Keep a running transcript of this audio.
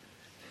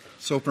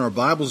Let's open our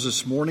Bibles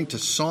this morning to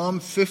Psalm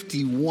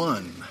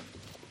 51. Did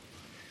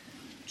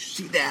you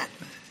see that?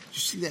 Did you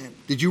see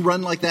that? Did you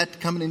run like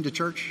that coming into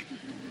church?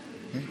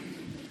 Okay.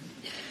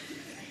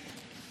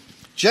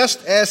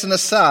 Just as an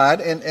aside,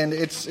 and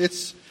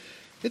it's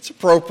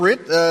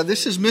appropriate,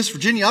 this is Miss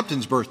Virginia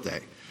Upton's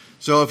birthday.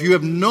 So if you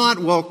have not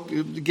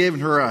given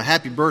her a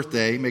happy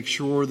birthday, make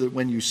sure that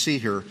when you see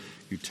her,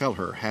 you tell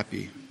her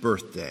happy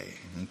birthday.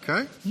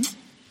 Okay?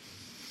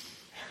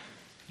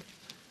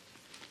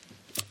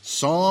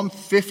 Psalm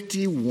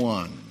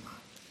 51.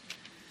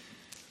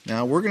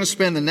 Now, we're going to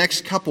spend the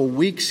next couple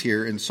weeks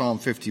here in Psalm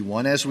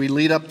 51 as we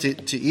lead up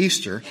to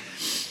Easter.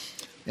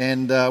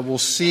 And we'll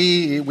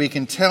see, we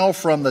can tell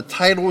from the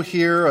title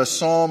here, a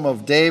psalm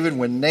of David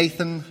when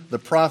Nathan, the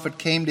prophet,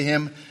 came to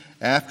him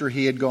after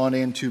he had gone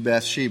into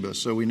Bathsheba.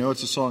 So we know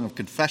it's a song of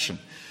confession.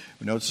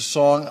 We know it's a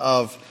song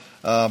of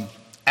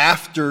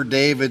after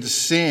David's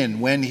sin,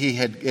 when he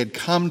had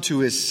come to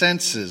his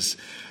senses.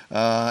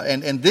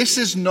 And this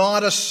is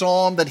not a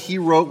psalm that he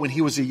wrote when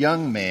he was a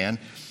young man.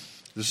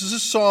 This is a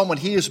psalm when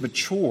he is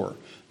mature.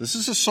 This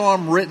is a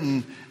psalm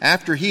written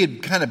after he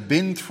had kind of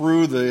been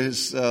through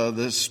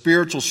the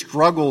spiritual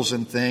struggles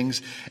and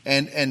things.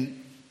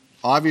 And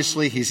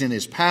obviously he's in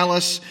his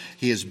palace.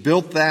 He has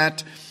built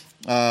that.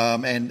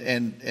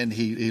 And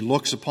he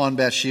looks upon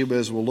Bathsheba,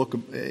 as we'll look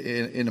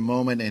in a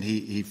moment, and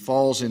he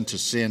falls into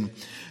sin.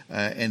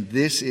 And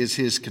this is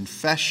his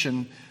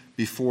confession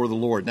before the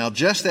Lord. Now,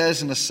 just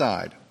as an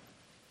aside,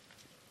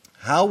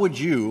 how would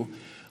you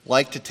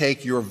like to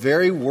take your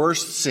very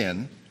worst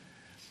sin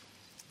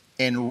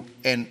and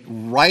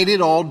write it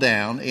all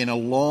down in a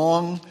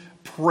long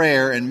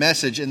prayer and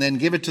message and then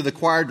give it to the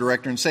choir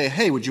director and say,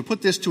 hey, would you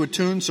put this to a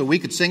tune so we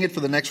could sing it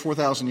for the next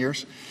 4,000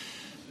 years?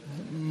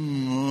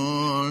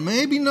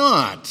 Maybe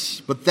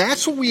not. But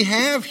that's what we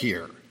have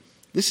here.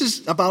 This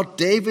is about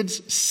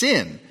David's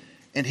sin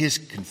and his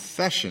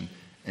confession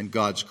and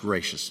God's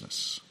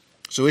graciousness.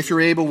 So if you're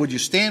able, would you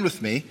stand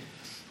with me?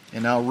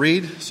 And I'll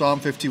read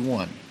Psalm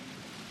 51.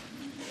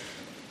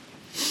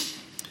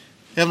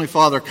 Heavenly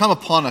Father, come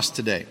upon us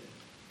today,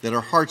 that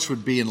our hearts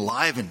would be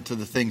enlivened to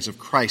the things of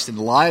Christ,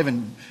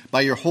 enlivened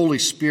by your Holy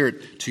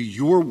Spirit to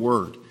your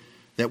word,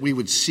 that we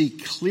would see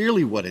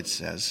clearly what it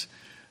says,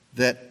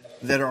 that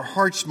our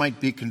hearts might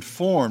be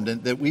conformed,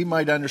 and that we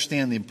might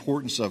understand the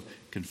importance of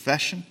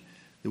confession,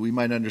 that we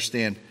might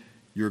understand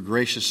your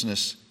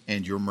graciousness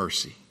and your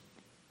mercy.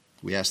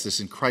 We ask this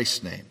in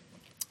Christ's name.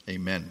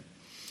 Amen.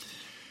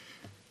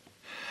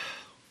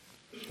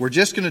 We're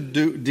just going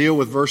to deal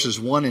with verses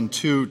 1 and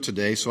 2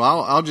 today, so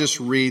I'll just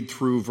read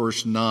through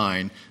verse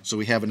 9 so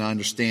we have an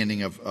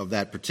understanding of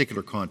that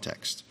particular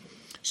context.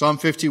 Psalm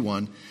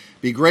 51,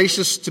 Be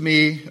gracious to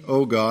me,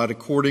 O God,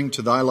 according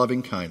to thy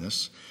loving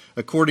kindness.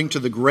 According to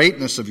the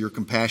greatness of your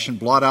compassion,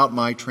 blot out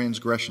my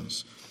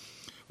transgressions.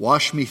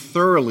 Wash me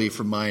thoroughly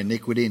from my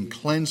iniquity and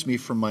cleanse me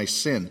from my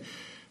sin.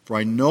 For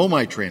I know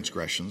my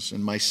transgressions,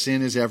 and my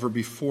sin is ever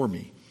before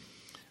me.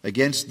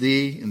 Against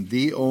thee and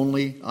thee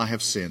only I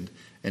have sinned,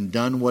 and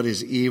done what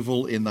is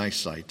evil in thy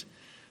sight,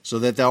 so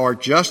that thou art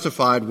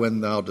justified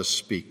when thou dost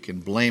speak,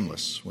 and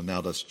blameless when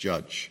thou dost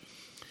judge.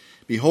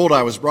 Behold,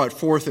 I was brought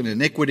forth in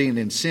iniquity, and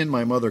in sin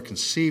my mother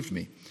conceived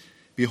me.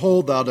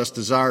 Behold, thou dost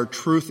desire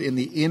truth in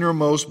the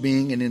innermost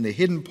being, and in the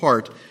hidden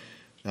part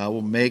thou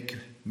wilt make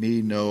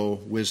me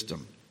know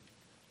wisdom.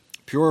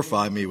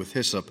 Purify me with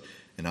hyssop,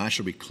 and I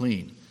shall be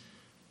clean.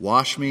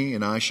 Wash me,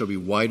 and I shall be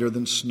whiter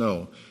than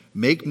snow.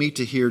 Make me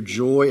to hear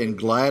joy and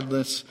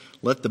gladness.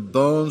 Let the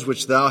bones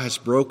which thou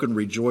hast broken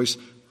rejoice.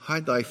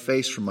 Hide thy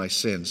face from my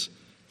sins,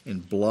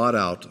 and blot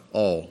out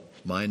all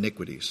my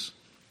iniquities.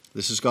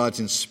 This is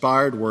God's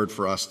inspired word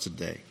for us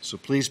today. So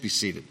please be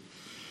seated.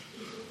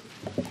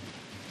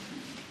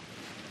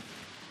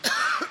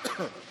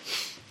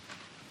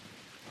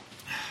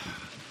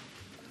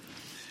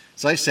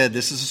 As I said,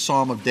 this is a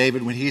psalm of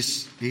David when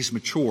he's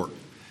mature.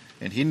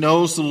 And he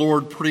knows the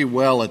Lord pretty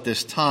well at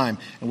this time.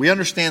 And we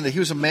understand that he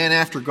was a man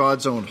after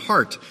God's own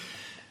heart.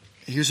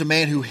 He was a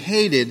man who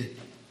hated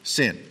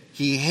sin.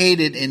 He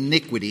hated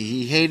iniquity.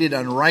 He hated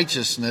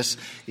unrighteousness.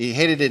 He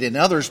hated it in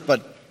others,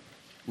 but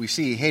we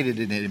see he hated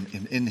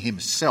it in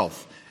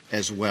himself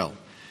as well.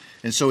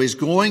 And so he's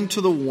going to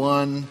the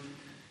one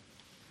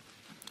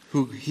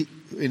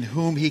in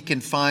whom he can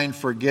find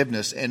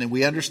forgiveness. And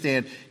we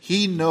understand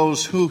he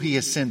knows who he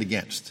has sinned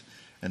against.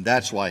 And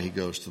that's why he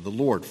goes to the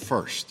Lord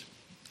first.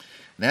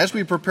 And as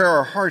we prepare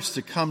our hearts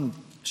to come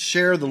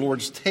share the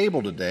Lord's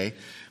table today,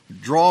 we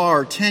draw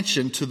our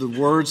attention to the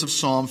words of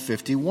Psalm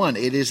 51.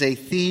 It is a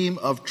theme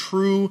of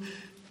true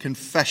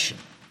confession.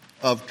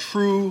 Of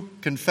true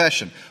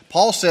confession.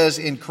 Paul says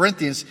in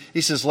Corinthians,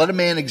 he says, let a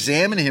man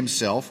examine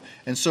himself,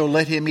 and so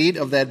let him eat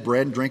of that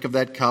bread and drink of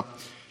that cup.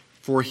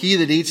 For he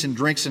that eats and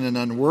drinks in an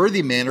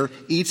unworthy manner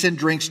eats and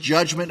drinks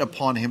judgment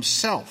upon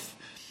himself.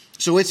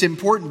 So it's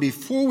important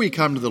before we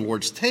come to the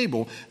Lord's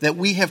table that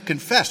we have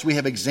confessed, we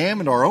have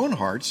examined our own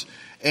hearts,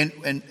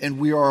 and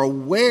we are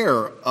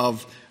aware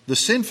of the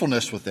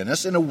sinfulness within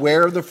us and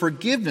aware of the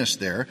forgiveness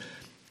there,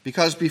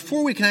 because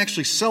before we can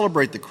actually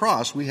celebrate the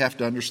cross, we have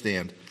to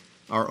understand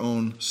our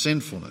own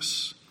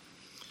sinfulness.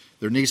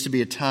 There needs to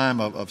be a time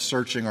of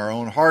searching our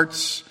own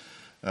hearts.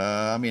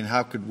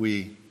 How could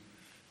we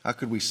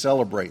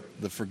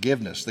celebrate the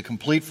forgiveness, the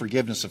complete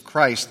forgiveness of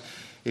Christ,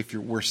 if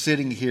we're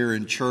sitting here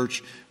in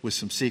church with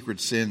some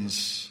secret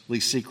sins, at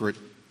least secret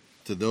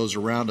to those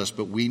around us,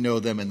 but we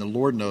know them and the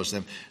Lord knows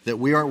them, that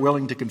we aren't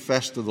willing to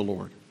confess to the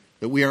Lord,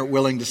 that we aren't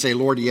willing to say,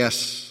 Lord,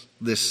 yes,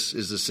 this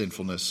is the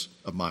sinfulness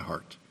of my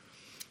heart.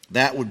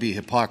 That would be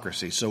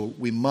hypocrisy. So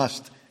we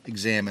must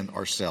examine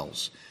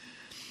ourselves.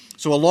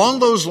 So along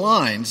those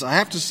lines, I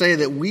have to say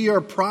that we are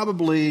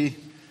probably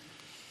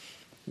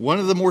one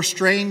of the more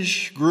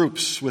strange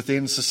groups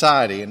within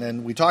society. And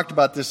then we talked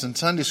about this in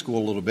Sunday school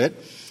a little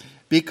bit,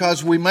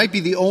 because we might be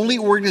the only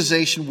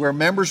organization where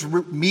members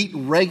meet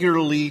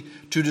regularly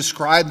to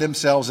describe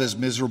themselves as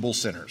miserable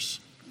sinners.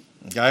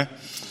 Okay?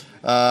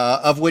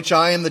 Of which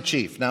I am the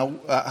chief. Now,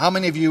 how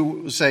many of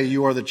you say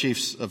you are the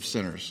chiefs of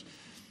sinners?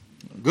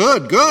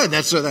 Good.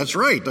 That's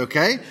right,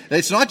 okay?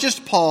 It's not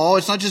just Paul,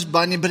 it's not just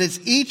Bunyan, but it's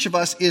each of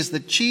us is the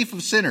chief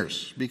of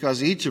sinners,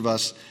 because each of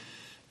us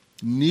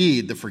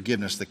need the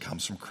forgiveness that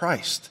comes from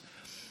Christ.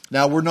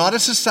 Now, we're not a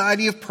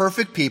society of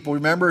perfect people.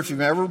 Remember, if you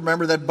ever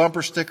remember that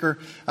bumper sticker,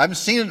 I haven't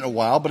seen it in a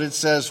while, but it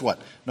says what?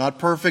 Not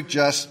perfect,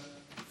 just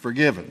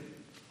forgiven.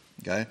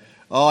 Okay?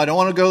 Oh, I don't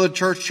want to go to the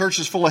church. Church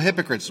is full of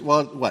hypocrites.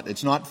 Well, what?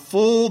 It's not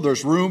full.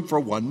 There's room for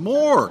one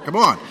more. Come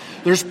on.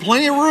 There's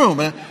plenty of room.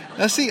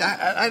 Now, see,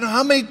 I don't know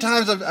how many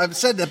times I've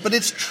said that, but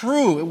it's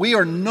true. We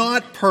are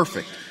not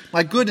perfect.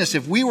 My goodness,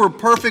 if we were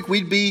perfect,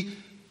 we'd be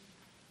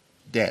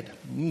dead.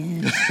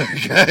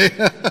 Okay?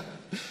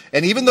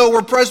 And even though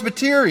we're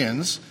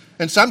Presbyterians,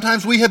 and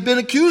sometimes we have been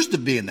accused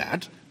of being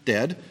that,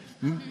 dead.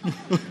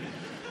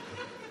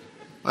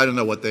 I don't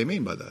know what they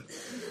mean by that.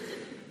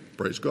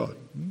 Praise God.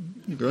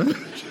 Okay.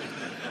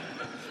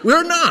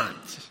 We're not.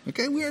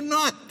 Okay, we are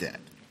not dead.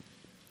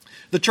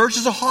 The church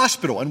is a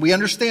hospital, and we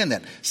understand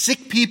that.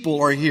 Sick people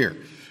are here.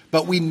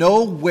 But we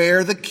know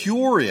where the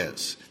cure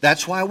is.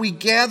 That's why we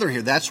gather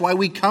here. That's why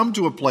we come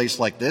to a place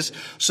like this,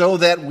 so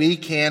that we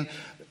can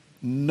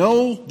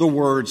know the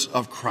words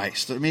of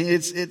Christ. I mean,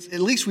 it's at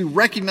least we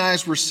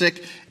recognize we're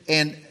sick,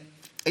 and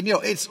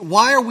it's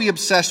why are we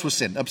obsessed with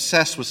sin?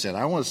 Obsessed with sin. I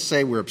don't want to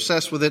say we're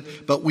obsessed with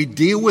it, but we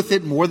deal with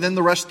it more than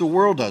the rest of the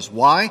world does.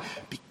 Why?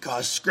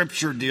 Because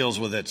Scripture deals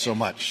with it so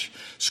much.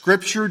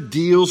 Scripture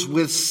deals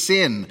with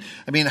sin.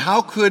 I mean,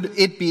 how could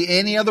it be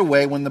any other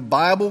way when the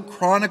Bible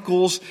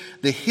chronicles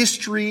the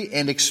history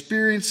and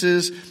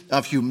experiences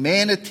of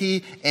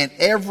humanity and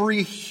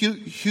every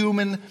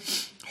human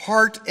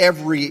heart,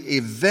 every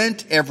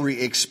event,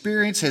 every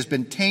experience has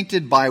been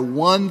tainted by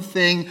one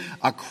thing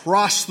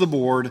across the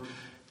board,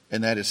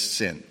 and that is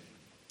sin.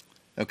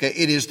 Okay,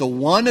 it is the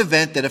one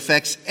event that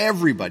affects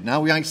everybody.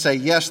 Now we might say,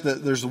 yes,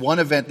 there's one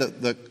event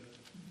that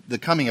the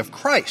coming of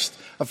Christ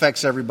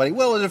affects everybody.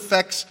 Well, it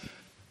affects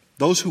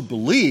those who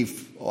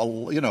believe,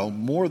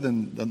 more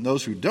than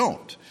those who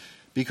don't,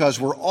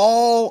 because we're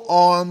all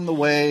on the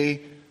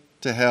way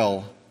to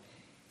hell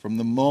from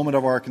the moment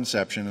of our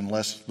conception,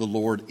 unless the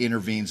Lord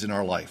intervenes in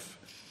our life.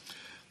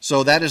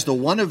 So that is the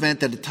one event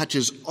that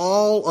touches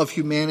all of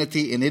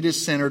humanity, and it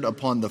is centered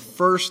upon the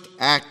first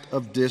act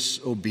of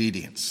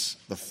disobedience.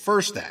 The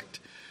first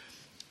act.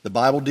 The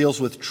Bible deals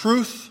with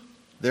truth,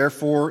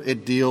 therefore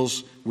it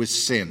deals with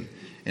sin.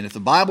 And if the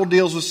Bible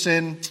deals with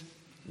sin,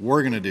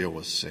 we're going to deal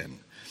with sin.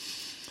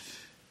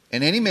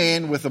 And any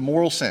man with a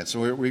moral sense.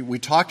 So we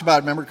talked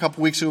about, remember a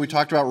couple weeks ago, we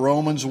talked about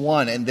Romans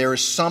 1, and there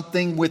is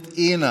something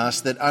within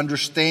us that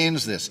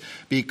understands this,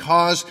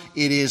 because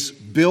it is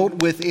built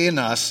within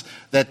us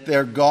that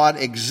their God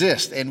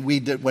exists. And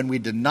when we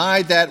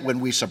deny that, when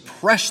we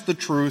suppress the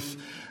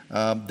truth,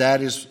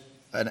 that is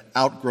an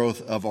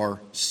outgrowth of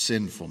our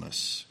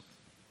sinfulness.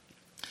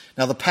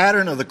 Now, the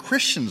pattern of the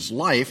Christian's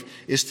life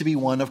is to be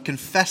one of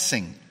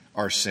confessing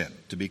our sin,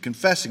 to be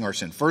confessing our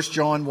sin. 1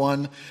 John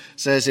 1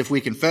 says, if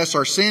we confess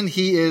our sin,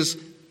 he is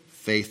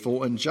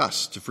faithful and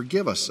just to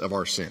forgive us of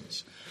our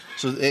sins.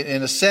 So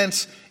in a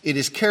sense, it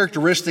is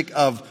characteristic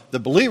of the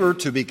believer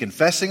to be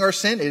confessing our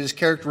sin. It is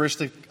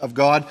characteristic of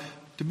God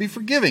to be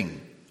forgiving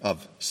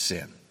of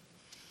sin.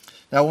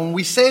 Now, when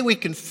we say we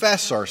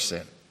confess our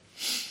sin,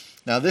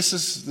 now this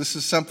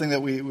is something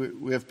that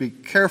we have to be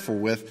careful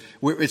with.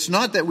 It's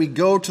not that we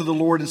go to the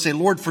Lord and say,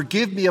 Lord,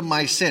 forgive me of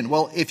my sin.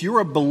 Well, if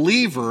you're a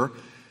believer,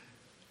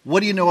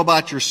 what do you know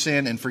about your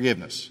sin and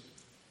forgiveness?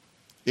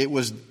 It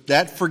was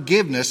that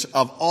forgiveness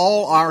of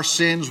all our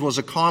sins was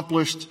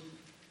accomplished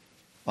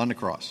on the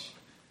cross.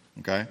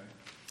 Okay?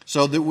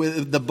 So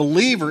the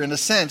believer, in a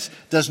sense,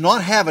 does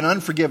not have an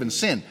unforgiven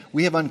sin.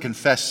 We have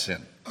unconfessed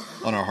sin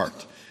on our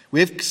heart. We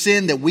have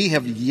sin that we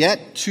have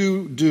yet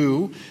to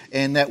do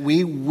and that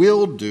we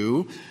will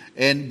do.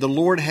 And the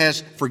Lord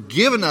has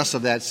forgiven us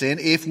of that sin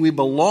if we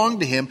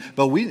belong to Him.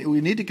 But we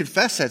need to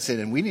confess that sin,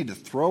 and we need to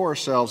throw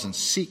ourselves and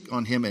seek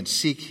on Him and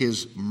seek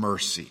His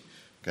mercy.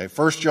 Okay,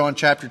 1 John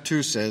chapter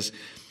 2 says,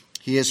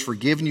 He has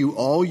forgiven you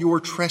all your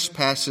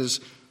trespasses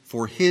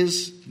for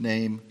His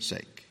name's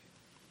sake.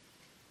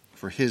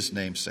 For His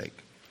name's sake.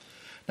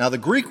 Now the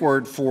Greek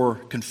word for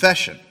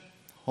confession,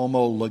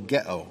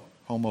 homologeo.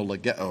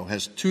 Homologeo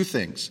has two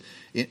things,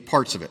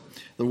 parts of it.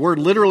 The word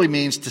literally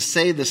means to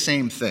say the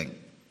same thing.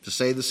 To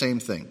say the same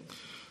thing.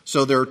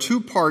 So there are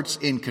two parts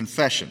in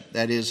confession.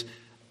 That is,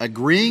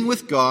 agreeing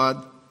with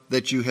God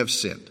that you have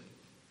sinned.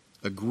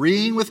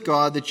 Agreeing with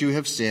God that you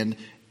have sinned,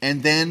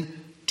 and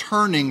then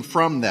turning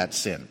from that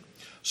sin.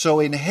 So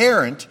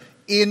inherent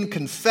in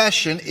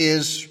confession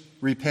is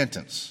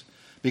repentance.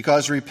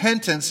 Because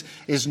repentance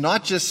is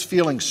not just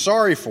feeling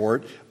sorry for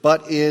it,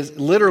 but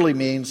literally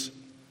means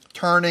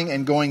turning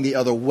and going the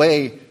other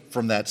way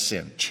from that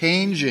sin.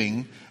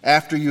 Changing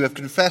after you have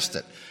confessed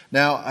it.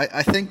 Now,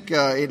 I think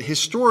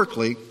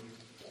historically,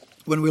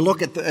 when we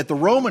look at the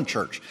Roman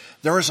church,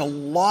 there is a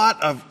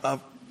lot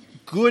of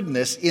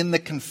goodness in the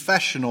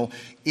confessional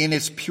in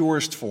its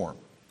purest form.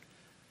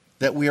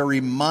 That we are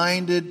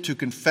reminded to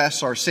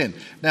confess our sin.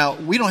 Now,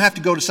 we don't have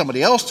to go to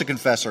somebody else to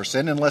confess our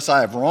sin. Unless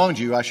I have wronged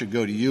you, I should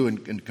go to you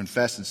and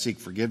confess and seek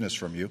forgiveness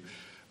from you.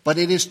 But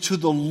it is to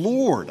the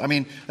Lord. I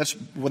mean, that's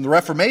when the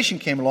Reformation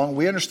came along,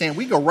 we understand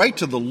we go right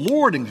to the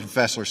Lord and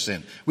confess our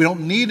sin. We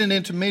don't need an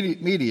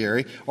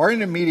intermediary. Our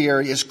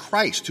intermediary is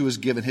Christ, who has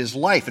given his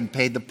life and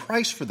paid the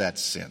price for that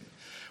sin.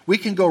 We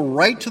can go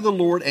right to the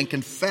Lord and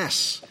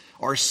confess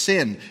our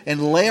sin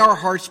and lay our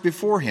hearts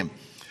before him.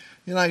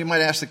 You know, you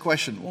might ask the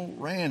question, well,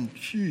 Rand,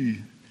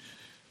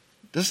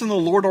 doesn't the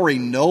Lord already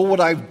know what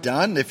I've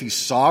done? If he's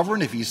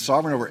sovereign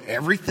over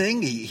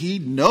everything, he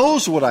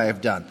knows what I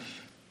have done.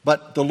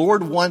 But the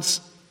Lord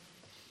wants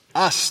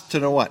us to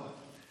know what?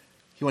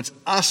 He wants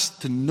us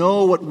to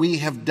know what we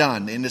have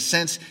done. In a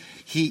sense,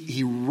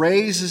 he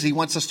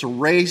wants us to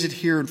raise it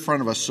here in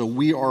front of us so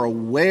we are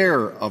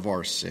aware of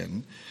our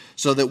sin,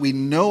 so that we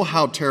know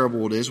how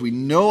terrible it is, we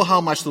know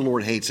how much the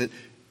Lord hates it,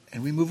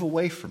 and we move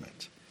away from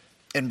it.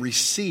 And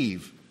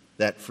receive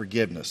that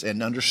forgiveness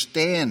and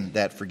understand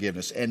that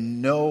forgiveness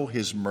and know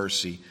his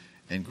mercy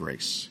and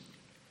grace.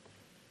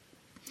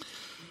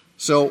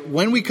 So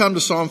when we come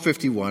to Psalm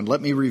 51, let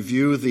me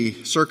review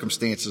the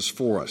circumstances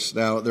for us.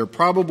 Now, they're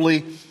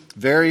probably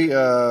very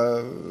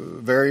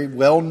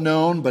well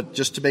known, but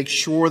just to make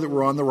sure that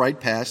we're on the right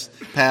path,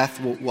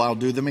 I'll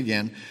do them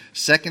again.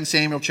 2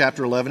 Samuel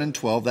chapter 11 and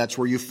 12, that's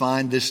where you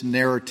find this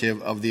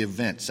narrative of the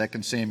event.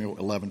 2 Samuel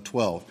 11,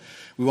 12.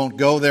 We won't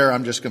go there.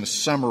 I'm just going to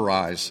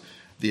summarize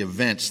the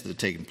events that have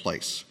taken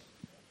place.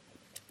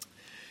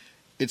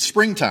 It's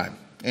springtime.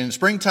 And in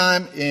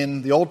springtime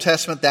in the Old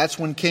Testament, that's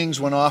when kings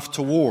went off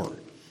to war.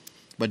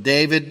 But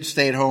David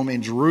stayed home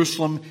in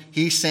Jerusalem.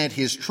 He sent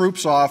his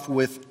troops off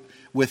with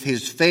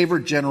his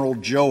favorite general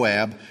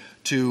Joab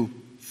to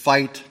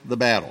fight the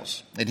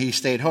battles. And he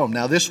stayed home.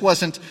 Now, this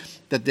wasn't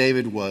that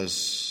David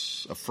was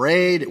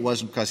afraid. It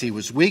wasn't because he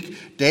was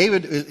weak.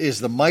 David is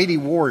the mighty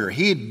warrior.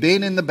 He had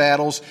been in the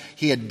battles.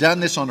 He had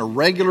done this on a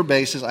regular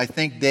basis. I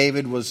think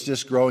David was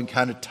just growing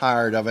kind of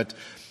tired of it.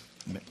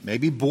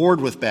 Maybe bored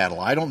with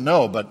battle. I don't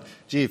know. But,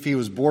 gee, if he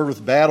was bored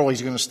with battle,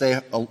 he's going to stay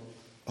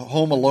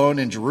home alone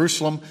in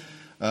Jerusalem,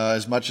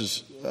 as much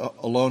as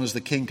alone as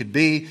the king could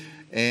be.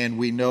 And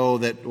we know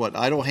that,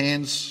 idle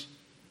hands,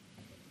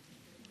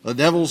 the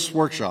devil's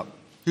workshop.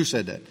 Who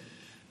said that?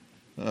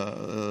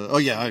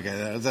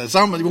 Okay.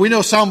 We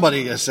know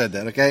somebody has said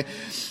that, okay?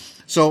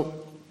 So,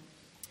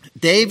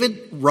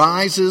 David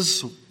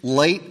rises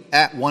late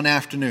at one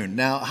afternoon.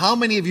 Now, how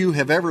many of you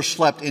have ever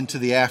slept into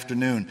the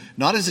afternoon?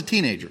 Not as a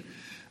teenager,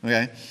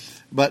 okay?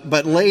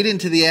 But late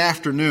into the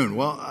afternoon.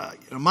 Well,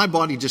 my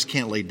body just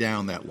can't lay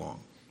down that long.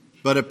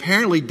 But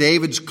apparently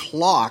David's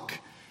clock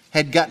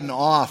had gotten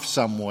off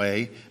some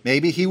way.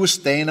 Maybe he was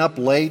staying up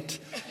late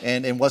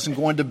and wasn't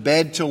going to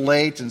bed till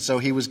late, and so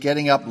he was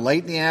getting up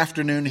late in the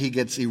afternoon. He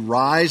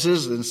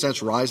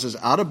rises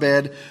out of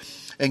bed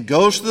and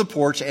goes to the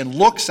porch and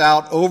looks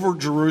out over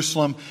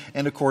Jerusalem.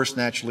 And of course,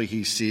 naturally,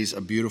 he sees a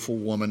beautiful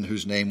woman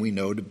whose name we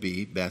know to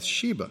be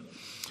Bathsheba.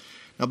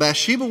 Now,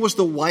 Bathsheba was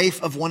the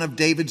wife of one of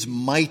David's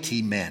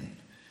mighty men,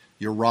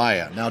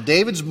 Uriah. Now,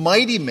 David's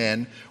mighty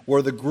men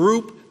were the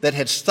group that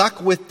had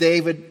stuck with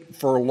David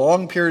for a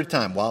long period of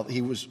time.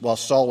 While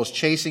Saul was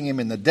chasing him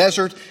in the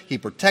desert, he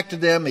protected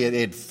them. He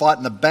had fought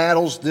in the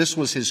battles. This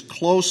was his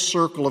close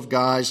circle of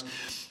guys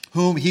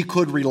whom he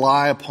could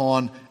rely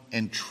upon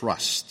and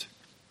trust.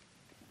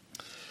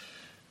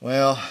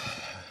 Well,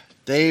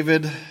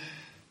 David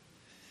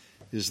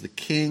is the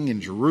king in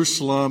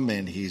Jerusalem,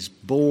 and he's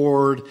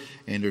bored,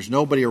 and there's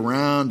nobody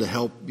around to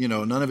help.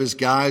 None of his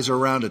guys are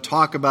around to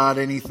talk about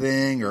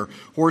anything or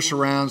horse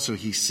around, so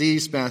he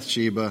sees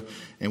Bathsheba,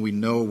 and we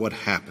know what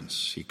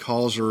happens. He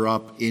calls her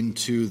up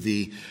into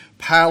the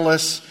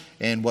palace,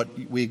 and what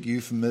we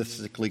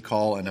euphemistically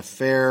call an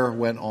affair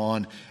went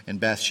on, and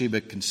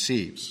Bathsheba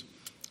conceives.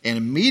 And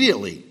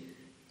immediately,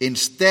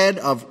 instead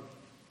of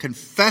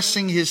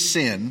confessing his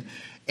sin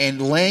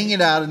and laying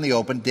it out in the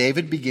open,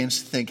 David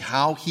begins to think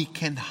how he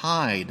can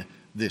hide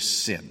this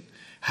sin,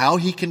 how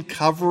he can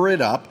cover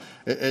it up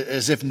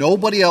as if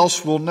nobody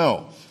else will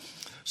know.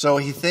 So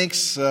he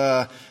thinks,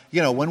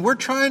 when we're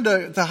trying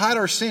to hide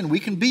our sin, we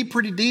can be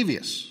pretty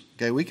devious.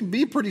 Okay, we can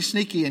be pretty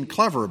sneaky and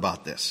clever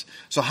about this.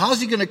 So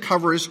how's he going to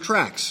cover his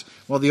tracks?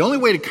 Well, the only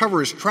way to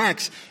cover his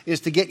tracks is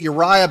to get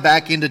Uriah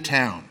back into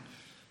town,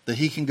 that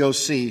he can go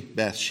see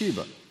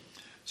Bathsheba.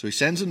 So he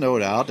sends a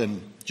note out,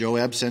 and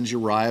Joab sends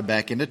Uriah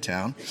back into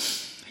town.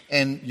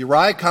 And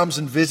Uriah comes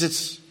and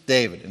visits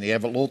David, and they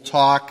have a little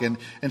talk and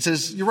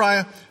says,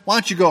 Uriah, why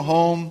don't you go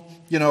home,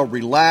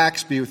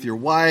 relax, be with your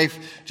wife,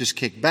 just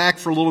kick back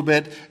for a little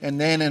bit, and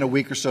then in a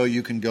week or so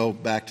you can go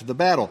back to the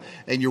battle.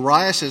 And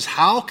Uriah says,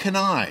 how can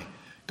I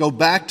go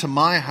back to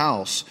my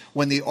house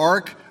when the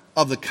Ark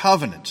of the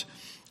Covenant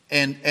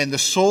and the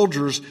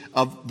soldiers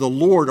of the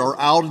Lord are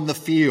out in the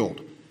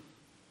field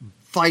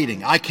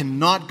fighting? I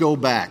cannot go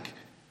back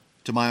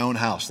to my own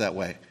house that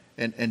way.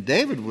 And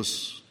David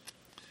was...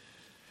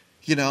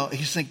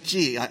 he's like,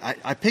 gee,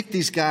 I picked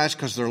these guys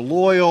because they're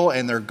loyal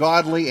and they're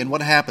godly, and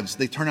what happens?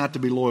 They turn out to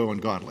be loyal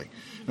and godly.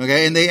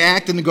 Okay, and they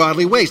act in the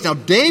godly ways. Now,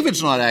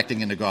 David's not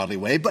acting in the godly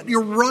way, but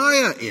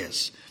Uriah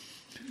is.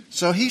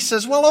 So he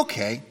says, well,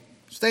 okay,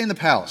 stay in the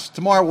palace.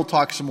 Tomorrow we'll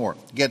talk some more.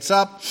 Gets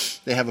up,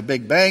 they have a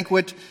big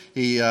banquet.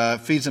 He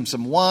feeds him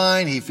some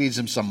wine, he feeds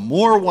him some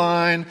more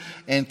wine,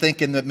 and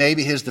thinking that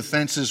maybe his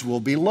defenses will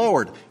be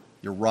lowered.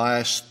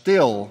 Uriah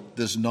still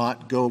does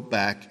not go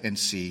back and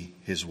see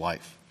his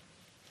wife.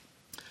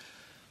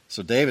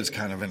 So David's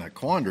kind of in a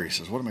quandary. He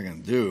says, what am I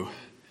going to do?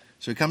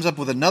 So he comes up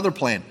with another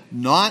plan,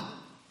 not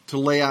to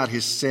lay out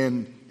his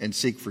sin and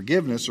seek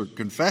forgiveness or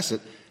confess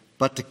it,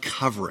 but to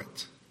cover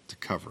it.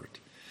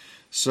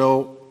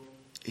 So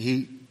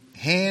he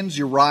hands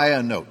Uriah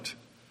a note.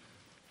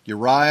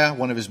 Uriah,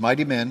 one of his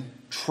mighty men,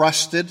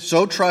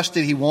 so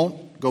trusted he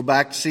won't go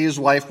back to see his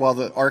wife while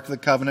the Ark of the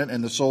Covenant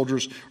and the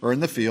soldiers are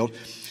in the field.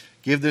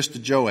 Give this to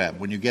Joab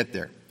when you get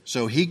there.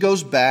 So he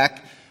goes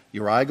back.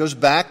 Uriah goes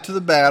back to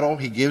the battle.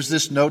 He gives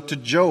this note to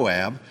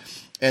Joab,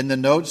 and the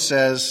note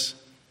says,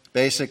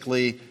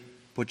 basically,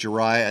 put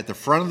Uriah at the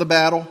front of the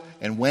battle,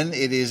 and when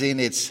it is in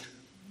its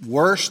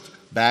worst,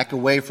 back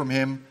away from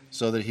him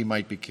so that he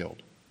might be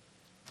killed.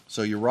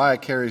 So Uriah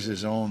carries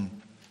his own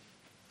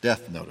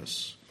death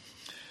notice.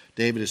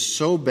 David is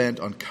so bent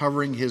on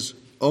covering his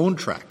own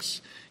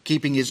tracks,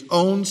 keeping his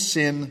own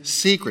sin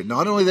secret.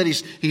 Not only that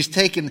he's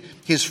taken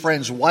his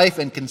friend's wife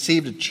and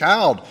conceived a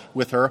child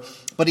with her,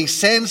 but he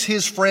sends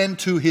his friend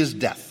to his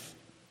death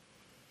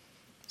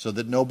so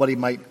that nobody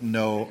might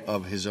know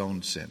of his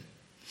own sin.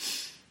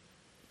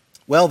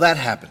 Well, that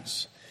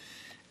happens.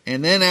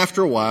 And then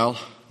after a while,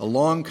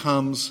 along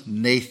comes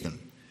Nathan.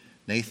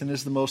 Nathan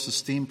is the most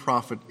esteemed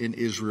prophet in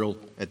Israel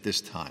at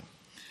this time.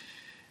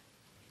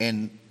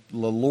 And the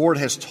Lord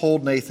has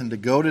told Nathan to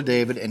go to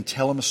David and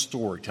tell him a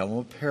story, tell him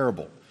a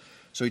parable.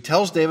 So he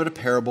tells David a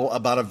parable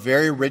about a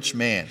very rich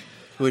man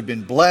who had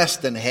been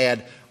blessed and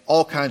had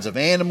all kinds of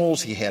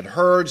animals. He had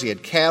herds, he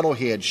had cattle,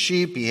 he had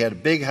sheep, he had a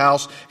big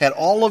house, had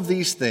all of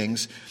these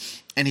things.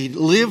 And he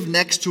lived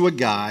next to a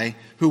guy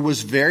who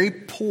was very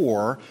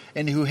poor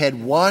and who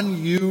had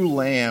one ewe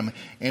lamb.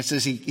 And it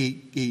says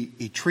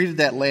he treated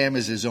that lamb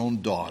as his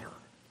own daughter.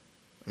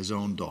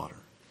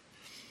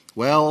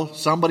 Well,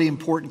 somebody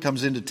important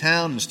comes into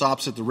town and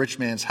stops at the rich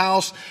man's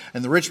house.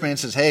 And the rich man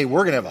says, hey,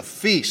 we're going to have a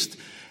feast.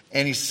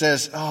 And he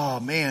says,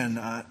 oh, man,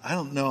 I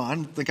don't know. I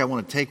don't think I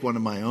want to take one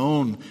of my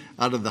own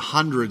out of the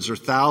hundreds or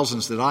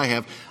thousands that I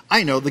have.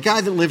 I know the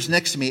guy that lives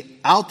next to me,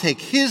 I'll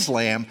take his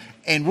lamb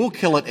and we'll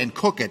kill it and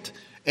cook it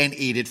and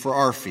eat it for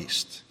our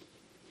feast.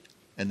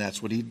 And that's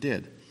what he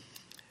did.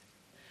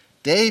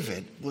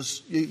 David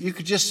was, you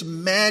could just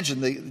imagine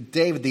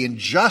the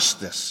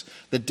injustice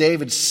that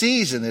David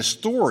sees in this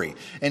story.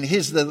 And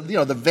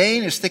the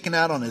vein is sticking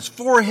out on his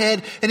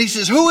forehead. And he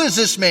says, who is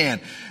this man?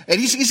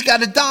 And he's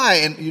got to die.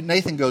 And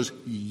Nathan goes,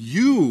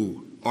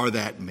 you are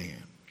that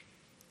man.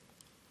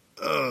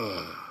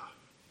 Ugh.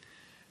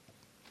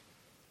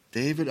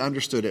 David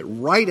understood it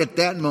right at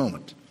that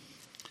moment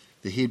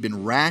that he'd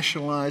been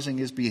rationalizing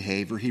his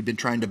behavior. He'd been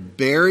trying to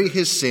bury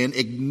his sin,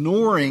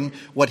 ignoring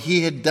what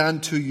he had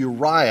done to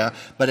Uriah.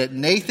 But at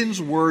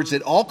Nathan's words,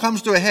 it all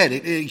comes to a head.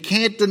 He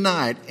can't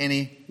deny it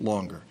any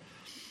longer.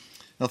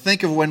 Now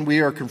think of when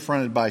we are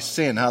confronted by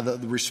sin, how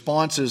the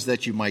responses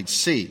that you might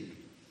see.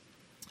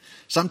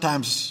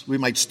 Sometimes we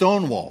might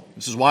stonewall.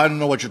 This is why I don't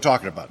know what you're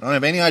talking about. I don't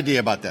have any idea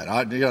about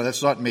that.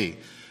 That's not me.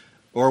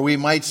 Or we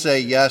might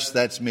say, yes,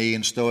 that's me,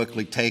 and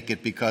stoically take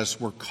it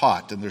because we're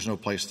caught and there's no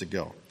place to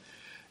go.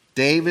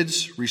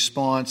 David's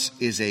response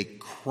is a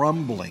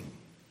crumbling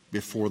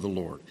before the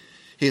Lord.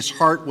 His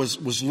heart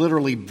was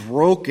literally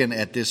broken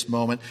at this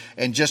moment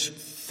and just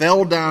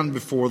fell down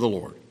before the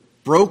Lord.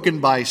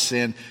 Broken by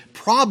sin,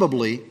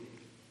 probably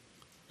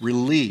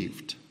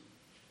relieved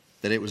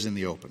that it was in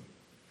the open.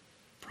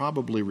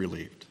 Probably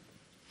relieved.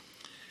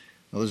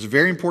 Now there's a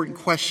very important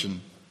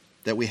question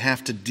that we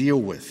have to deal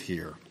with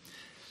here.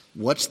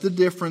 What's the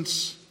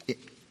difference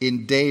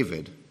in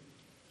David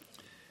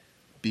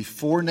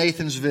before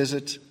Nathan's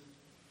visit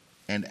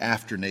and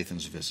after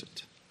Nathan's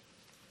visit?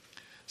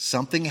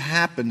 Something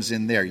happens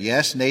in there.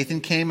 Yes, Nathan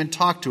came and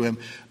talked to him,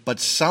 but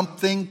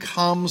something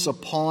comes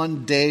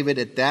upon David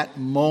at that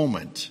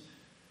moment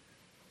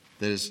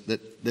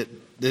that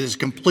is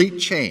complete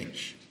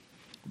change.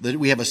 That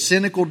we have a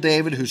cynical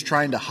David who's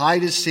trying to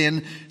hide his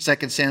sin,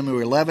 2 Samuel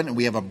 11, and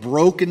we have a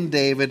broken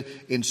David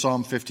in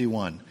Psalm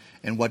 51.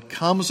 And what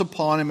comes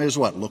upon him is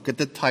what? Look at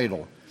the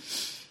title.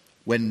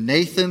 When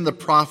Nathan the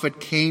prophet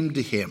came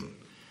to him.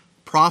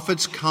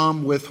 Prophets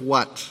come with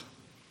what?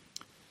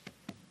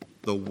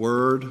 The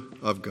word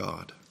of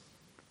God.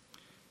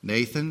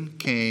 Nathan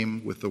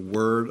came with the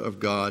word of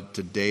God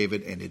to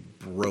David, and it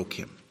broke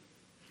him.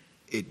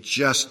 It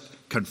just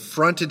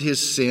confronted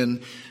his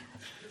sin.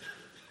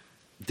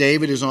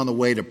 David is on the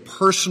way to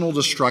personal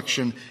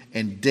destruction,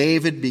 and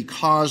David,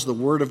 because the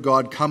word of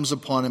God comes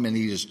upon him and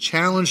he is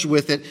challenged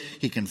with it,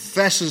 he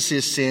confesses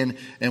his sin,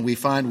 and we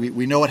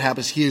know what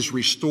happens. He is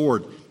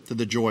restored to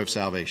the joy of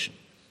salvation.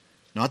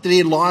 Not that he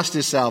had lost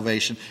his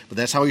salvation, but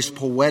that's how he's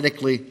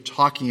poetically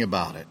talking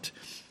about it.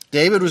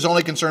 David was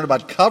only concerned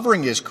about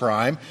covering his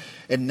crime,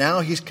 and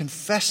now he's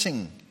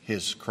confessing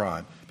his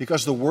crime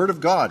because the word of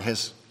God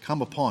has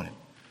come upon him.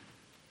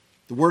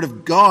 The word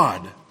of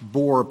God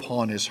bore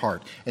upon his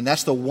heart. And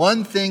that's the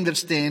one thing that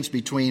stands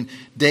between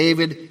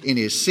David in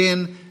his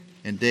sin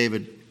and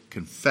David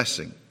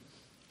confessing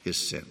his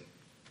sin.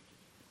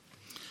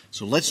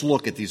 So let's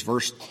look at these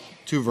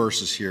two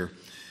verses here.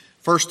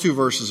 First two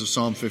verses of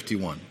Psalm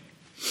 51.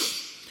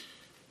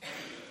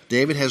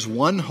 David has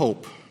one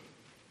hope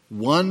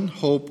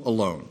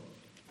alone.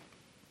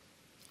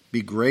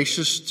 Be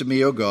gracious to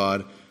me, O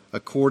God,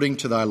 according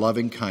to thy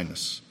loving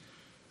kindness.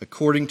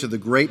 According to the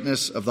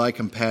greatness of thy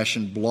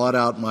compassion, blot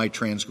out my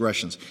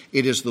transgressions.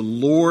 It is the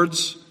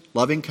Lord's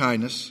loving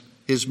kindness,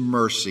 his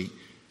mercy.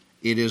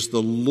 It is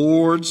the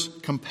Lord's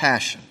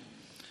compassion.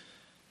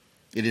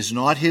 It is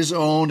not his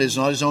own. It is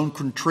not his own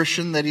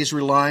contrition that he's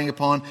relying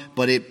upon,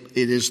 but it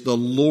is the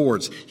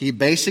Lord's.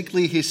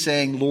 He's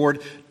saying,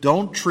 Lord,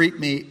 don't treat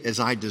me as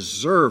I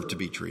deserve to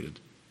be treated.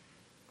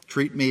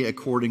 Treat me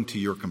according to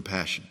your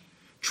compassion.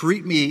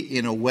 Treat me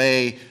in a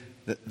way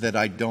that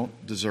I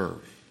don't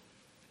deserve.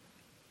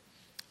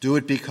 Do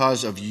it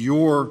because of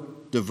your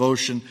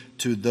devotion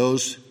to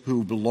those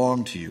who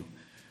belong to you.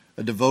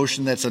 A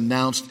devotion that's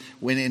announced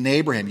when in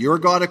Abraham. You're a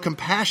God of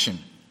compassion.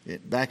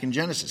 Back in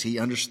Genesis, he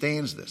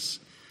understands this.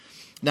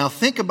 Now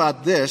think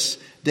about this,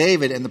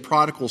 David and the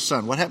prodigal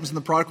son. What happens in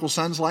the prodigal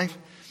son's life?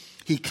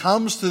 He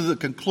comes to the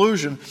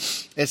conclusion,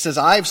 it says,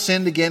 I've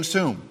sinned against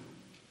whom?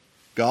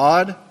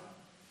 God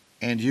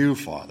and you,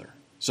 Father.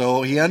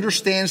 So he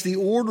understands the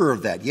order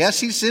of that.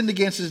 Yes, he sinned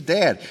against his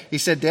dad. He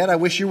said, Dad, I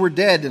wish you were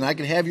dead and I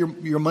could have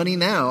your money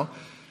now.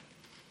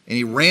 And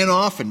he ran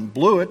off and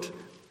blew it.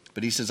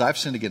 But he says, I've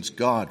sinned against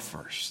God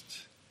first.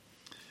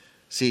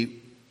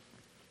 See,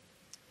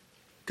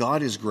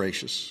 God is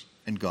gracious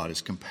and God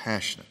is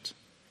compassionate.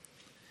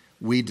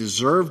 We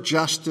deserve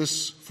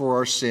justice for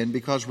our sin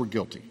because we're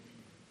guilty.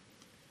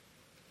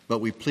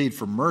 But we plead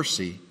for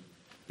mercy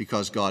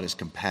because God is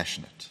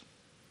compassionate.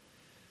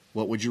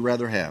 What would you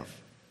rather have?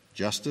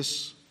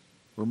 Justice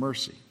or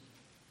mercy?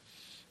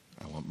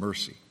 I want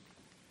mercy.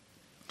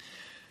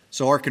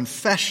 So our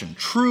confession,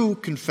 true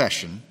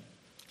confession,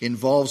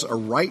 involves a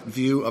right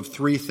view of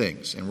three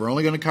things. And we're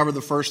only going to cover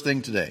the first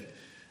thing today.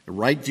 A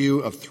right view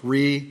of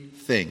three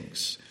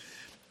things.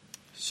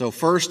 So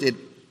first, it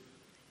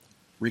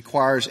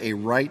requires a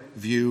right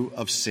view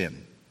of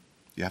sin.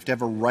 You have to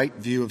have a right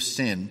view of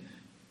sin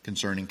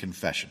concerning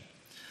confession.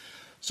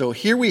 So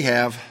here we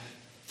have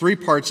three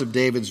parts of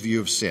David's view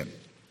of sin.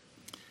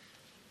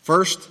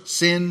 First,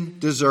 sin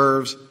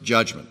deserves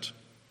judgment.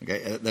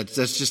 Okay,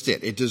 that's just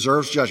it. It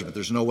deserves judgment.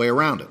 There's no way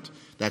around it.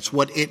 That's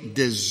what it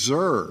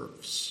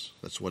deserves.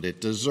 That's what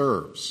it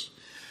deserves.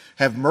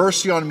 Have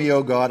mercy on me,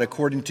 O God,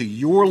 according to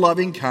your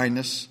loving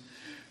kindness.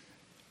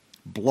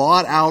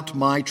 Blot out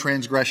my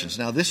transgressions.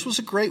 Now, this was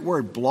a great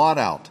word, blot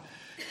out.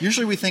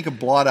 Usually we think of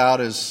blot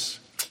out as,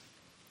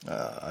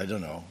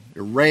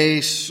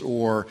 erase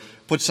or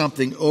put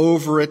something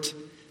over it.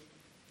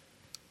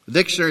 The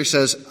dictionary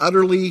says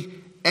utterly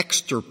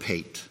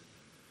extirpate.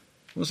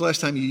 When was the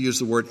last time you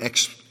used the word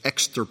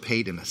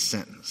extirpate in a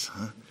sentence?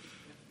 Huh?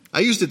 I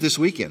used it this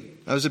weekend.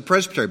 I was at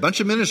Presbytery, a bunch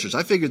of ministers.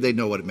 I figured they'd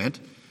know what it meant.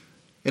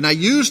 And I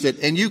used it,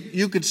 and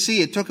you could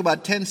see it took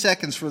about 10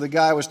 seconds for the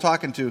guy I was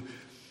talking to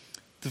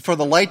for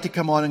the light to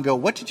come on and go,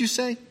 what did you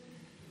say?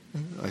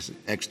 I said,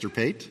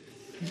 extirpate.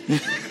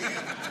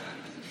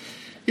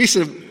 He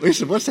said,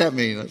 what's that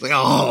mean? I was like,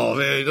 oh,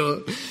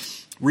 man.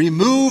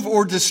 Remove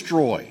or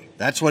destroy.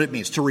 That's what it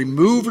means, to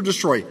remove or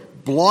destroy.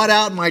 Blot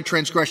out my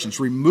transgressions.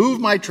 Remove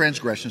my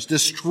transgressions.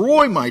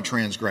 Destroy my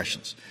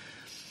transgressions.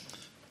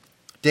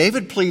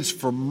 David pleads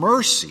for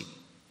mercy,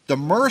 the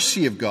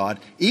mercy of God,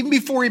 even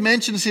before he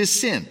mentions his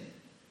sin.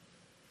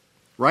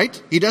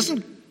 Right? He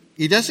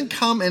doesn't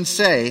come and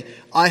say,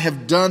 I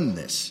have done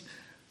this.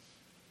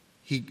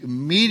 He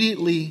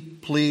immediately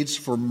pleads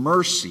for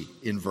mercy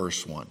in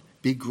verse 1.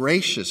 Be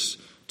gracious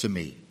to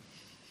me.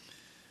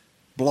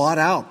 Blot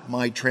out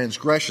my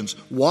transgressions.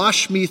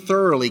 Wash me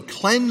thoroughly.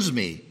 Cleanse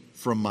me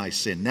from my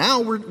sin. Now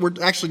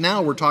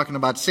we're talking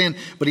about sin,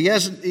 but he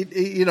hasn't,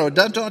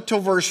 not until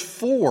verse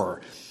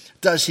 4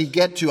 does he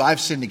get to,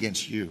 I've sinned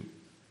against you.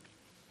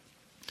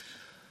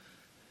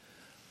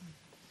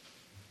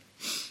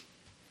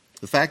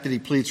 The fact that he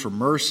pleads for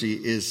mercy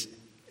is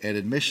an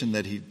admission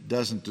that he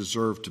doesn't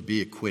deserve to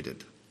be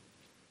acquitted.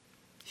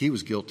 He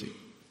was guilty.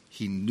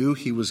 He knew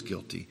he was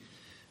guilty.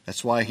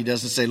 That's why he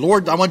doesn't say,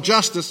 Lord, I want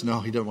justice. No,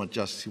 he doesn't want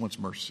justice. He wants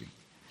mercy.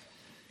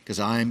 Because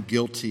I'm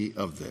guilty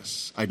of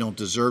this. I don't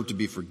deserve to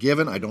be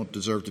forgiven. I don't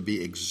deserve to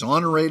be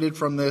exonerated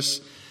from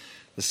this.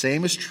 The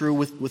same is true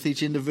with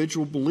each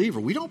individual believer.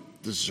 We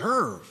don't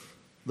deserve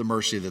the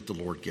mercy that the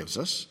Lord gives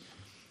us.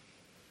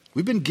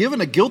 We've been given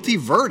a guilty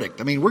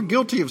verdict. I mean, we're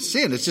guilty of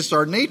sin. It's just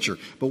our nature.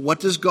 But what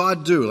does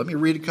God do? Let me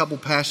read a couple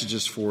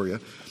passages for you.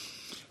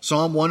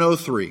 Psalm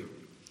 103.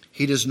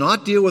 He does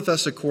not deal with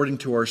us according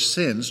to our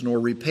sins, nor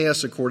repay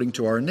us according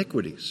to our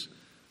iniquities.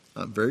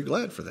 I'm very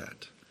glad for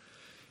that.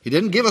 He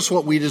didn't give us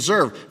what we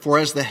deserve. For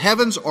as the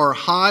heavens are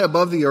high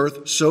above the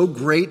earth, so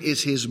great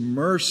is his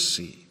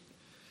mercy.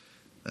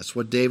 That's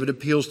what David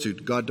appeals to.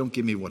 God, don't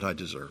give me what I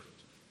deserve.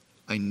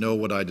 I know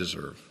what I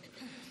deserve.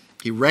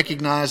 He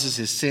recognizes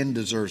his sin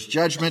deserves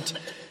judgment,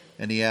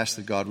 and he asks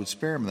that God would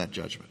spare him that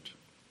judgment.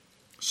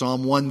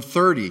 Psalm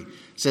 130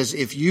 says,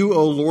 if you,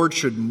 O Lord,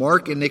 should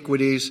mark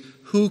iniquities,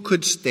 who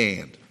could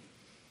stand?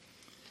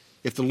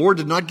 If the Lord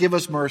did not give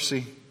us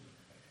mercy,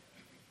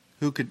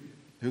 who could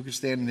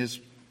stand in his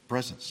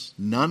presence?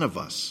 None of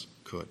us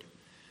could.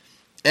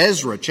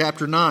 Ezra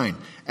chapter 9,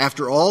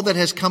 after all that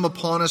has come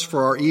upon us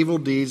for our evil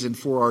deeds and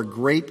for our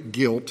great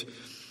guilt,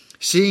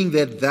 seeing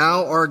that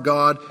thou, our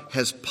God,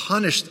 has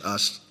punished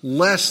us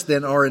less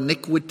than our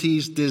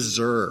iniquities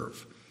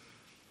deserve.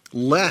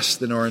 Less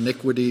than our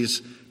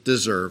iniquities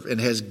deserve,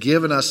 and has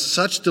given us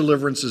such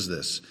deliverance as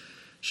this.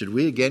 Should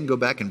we again go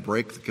back and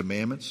break the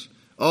commandments?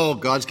 Oh,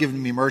 God's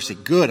given me mercy.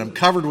 Good, I'm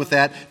covered with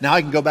that. Now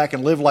I can go back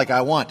and live like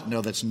I want.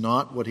 No, that's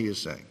not what he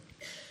is saying.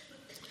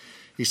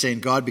 He's saying,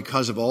 God,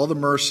 because of all the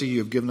mercy you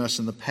have given us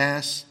in the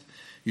past,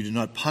 you did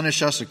not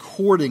punish us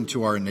according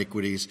to our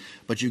iniquities,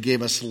 but you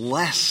gave us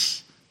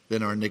less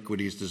than our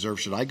iniquities deserve.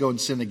 Should I go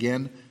and sin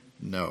again?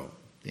 No.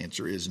 The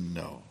answer is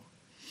no.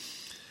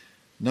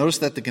 Notice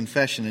that the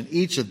confession in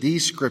each of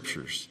these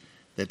scriptures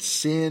that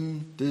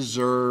sin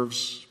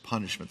deserves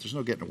punishment. There's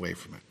no getting away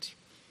from it.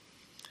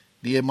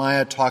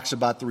 Nehemiah talks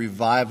about the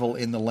revival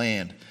in the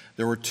land.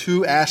 There were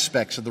two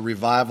aspects of the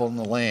revival in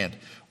the land.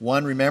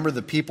 One, remember,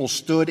 the people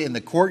stood in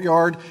the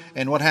courtyard,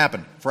 and what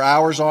happened? For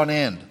hours on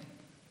end,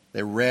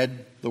 they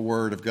read the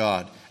word of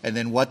God. And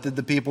then what did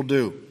the people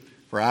do?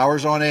 For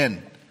hours on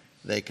end,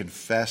 they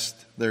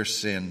confessed their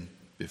sin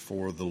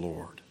before the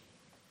Lord.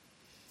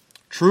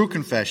 True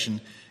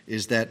confession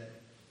is that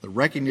the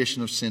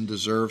recognition of sin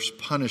deserves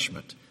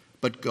punishment,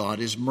 but God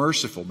is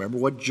merciful. Remember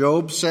what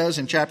Job says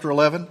in chapter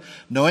 11?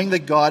 Knowing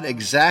that God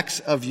exacts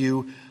of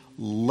you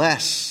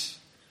less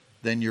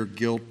than your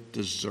guilt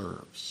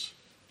deserves.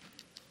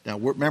 Now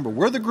remember,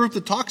 we're the group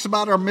that talks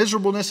about our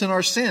miserableness and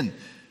our sin.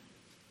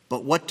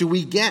 But what do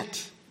we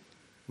get?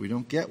 We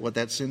don't get what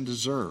that sin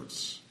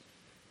deserves.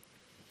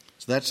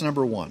 So that's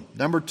number one.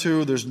 Number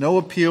two, there's no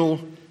appeal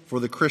for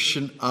the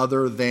Christian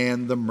other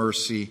than the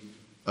mercy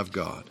of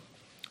God.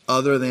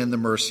 Other than the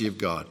mercy of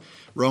God.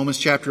 Romans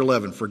chapter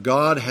 11, for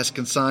God has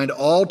consigned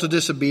all to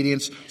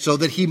disobedience so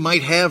that he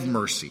might have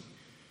mercy.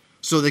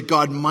 So that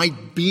God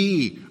might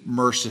be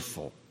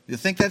merciful. You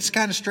think that's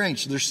kind of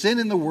strange. There's sin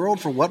in the world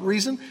for what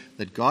reason?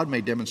 That God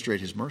may demonstrate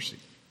his mercy.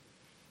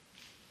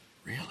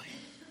 Really?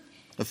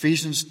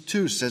 Ephesians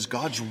 2 says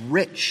God's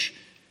rich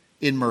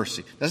in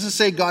mercy. It doesn't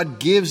say God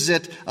gives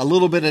it a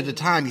little bit at a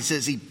time. He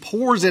says he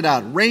pours it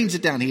out, rains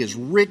it down. He is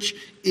rich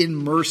in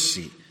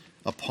mercy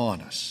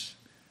upon us.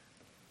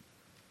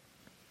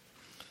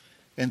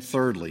 And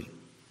thirdly,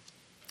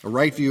 a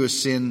right view of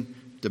sin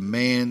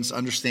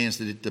understands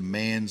that it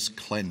demands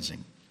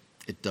cleansing.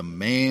 It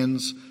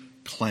demands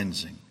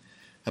cleansing.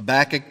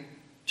 Habakkuk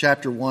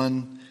chapter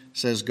 1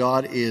 says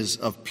God is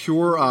of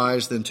purer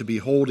eyes than to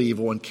behold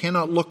evil and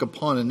cannot look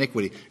upon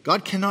iniquity.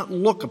 God cannot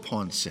look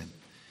upon sin.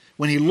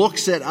 When he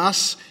looks at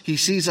us, he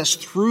sees us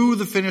through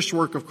the finished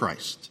work of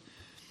Christ.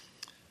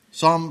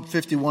 Psalm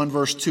 51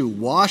 verse 2,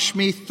 wash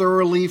me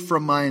thoroughly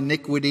from my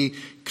iniquity,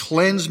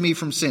 cleanse me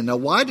from sin. Now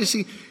why does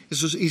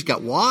he's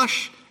got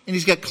wash and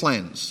he's got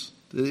cleanse.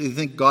 Do you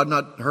think God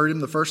not heard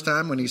him the first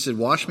time when he said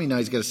wash me? Now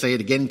he's got to say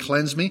it again,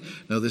 cleanse me?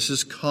 No, this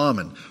is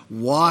common.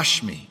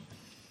 Wash me.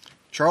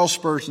 Charles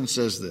Spurgeon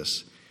says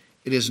this,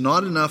 it is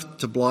not enough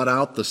to blot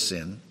out the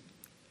sin.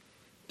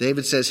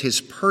 David says his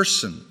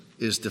person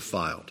is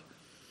defiled.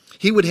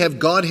 He would have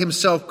God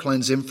himself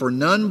cleanse him, for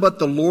none but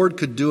the Lord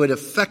could do it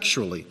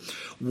effectually.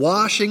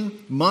 Washing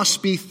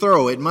must be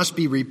thorough. It must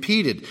be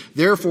repeated.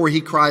 Therefore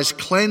he cries,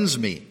 cleanse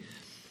me.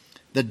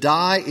 The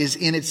dye is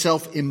in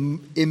itself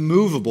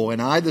immovable,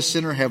 and I, the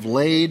sinner, have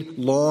laid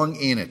long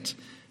in it,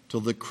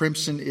 till the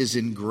crimson is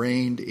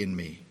ingrained in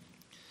me.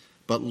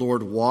 But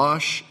Lord,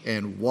 wash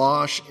and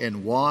wash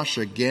and wash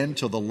again,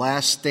 till the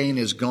last stain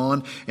is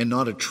gone, and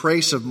not a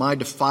trace of my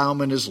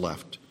defilement is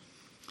left.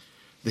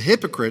 The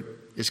hypocrite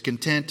is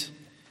content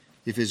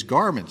if his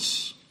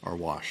garments are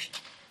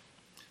washed.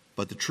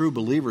 But the true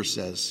believer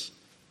says,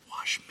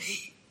 wash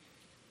me,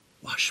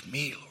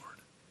 Lord.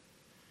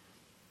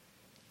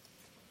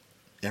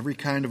 Every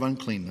kind of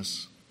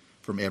uncleanness,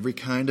 from every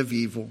kind of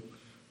evil.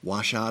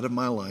 Wash out of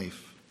my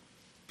life.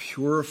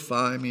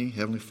 Purify me,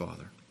 Heavenly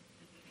Father.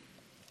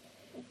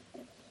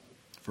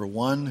 For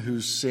one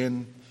whose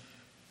sin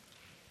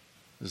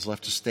is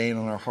left a stain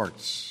on our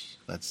hearts,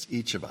 that's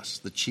each of us,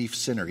 the chief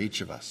sinner,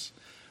 each of us.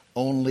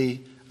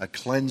 Only a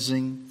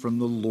cleansing from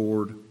the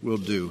Lord will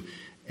do.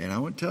 And I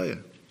want to tell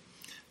you,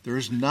 there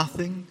is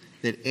nothing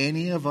that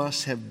any of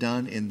us have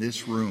done in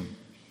this room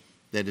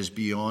that is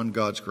beyond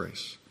God's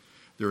grace.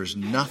 There is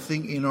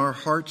nothing in our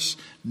hearts,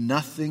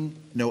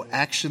 no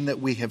action that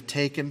we have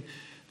taken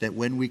that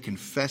when we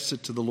confess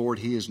it to the Lord,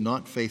 He is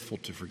not faithful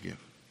to forgive.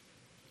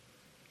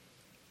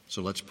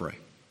 So let's pray.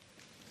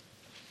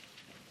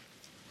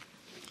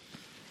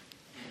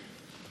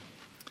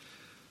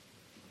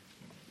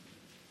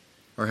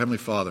 Our Heavenly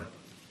Father,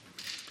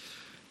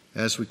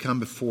 as we come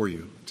before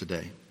you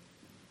today,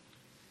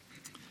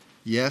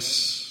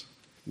 yes,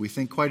 we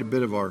think quite a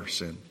bit of our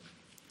sin,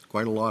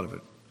 quite a lot of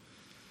it,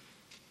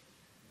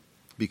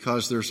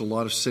 because there's a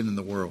lot of sin in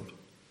the world.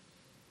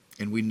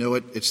 And we know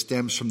it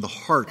stems from the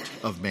heart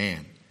of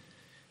man.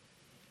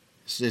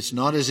 It's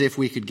not as if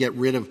we could get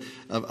rid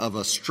of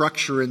a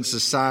structure in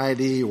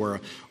society or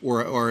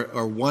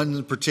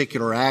one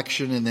particular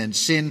action and then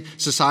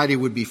society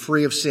would be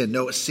free of sin.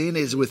 No, sin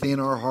is within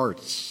our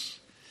hearts.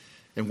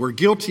 And we're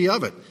guilty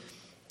of it.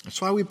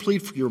 That's why we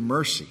plead for your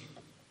mercy.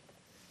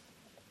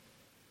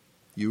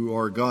 You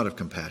are a God of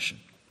compassion.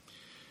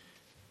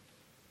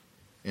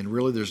 And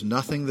really, there's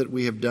nothing that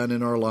we have done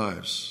in our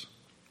lives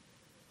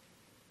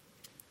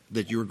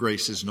that your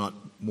grace is not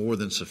more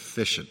than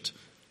sufficient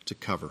to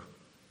cover.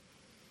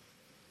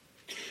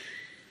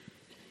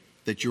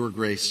 That your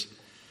grace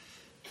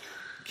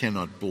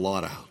cannot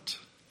blot out.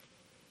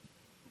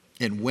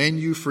 And when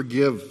you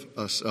forgive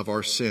us of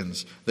our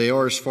sins, they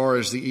are as far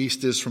as the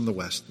east is from the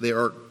west. They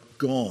are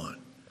gone.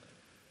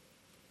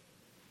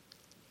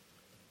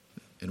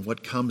 And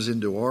what comes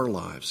into our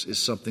lives is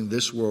something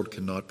this world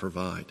cannot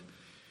provide.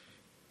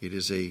 It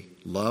is a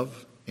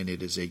love, and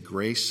it is a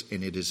grace,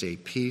 and it is a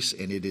peace,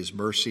 and it is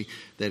mercy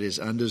that is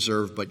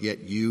undeserved, but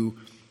yet you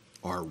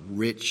are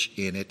rich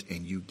in it,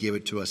 and you give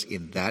it to us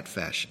in that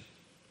fashion.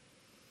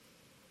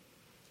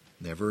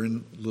 Never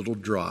in little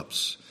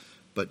drops,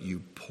 but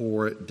you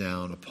pour it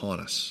down upon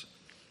us.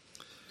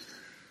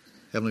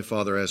 Heavenly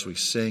Father, as we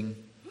sing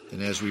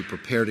and as we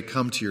prepare to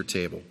come to your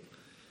table,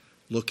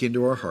 look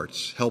into our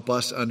hearts. Help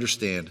us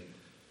understand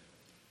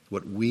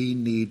what we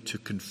need to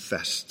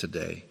confess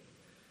today,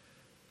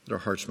 that our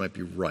hearts might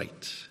be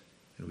right.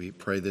 And we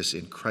pray this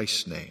in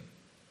Christ's name.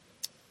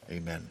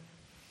 Amen.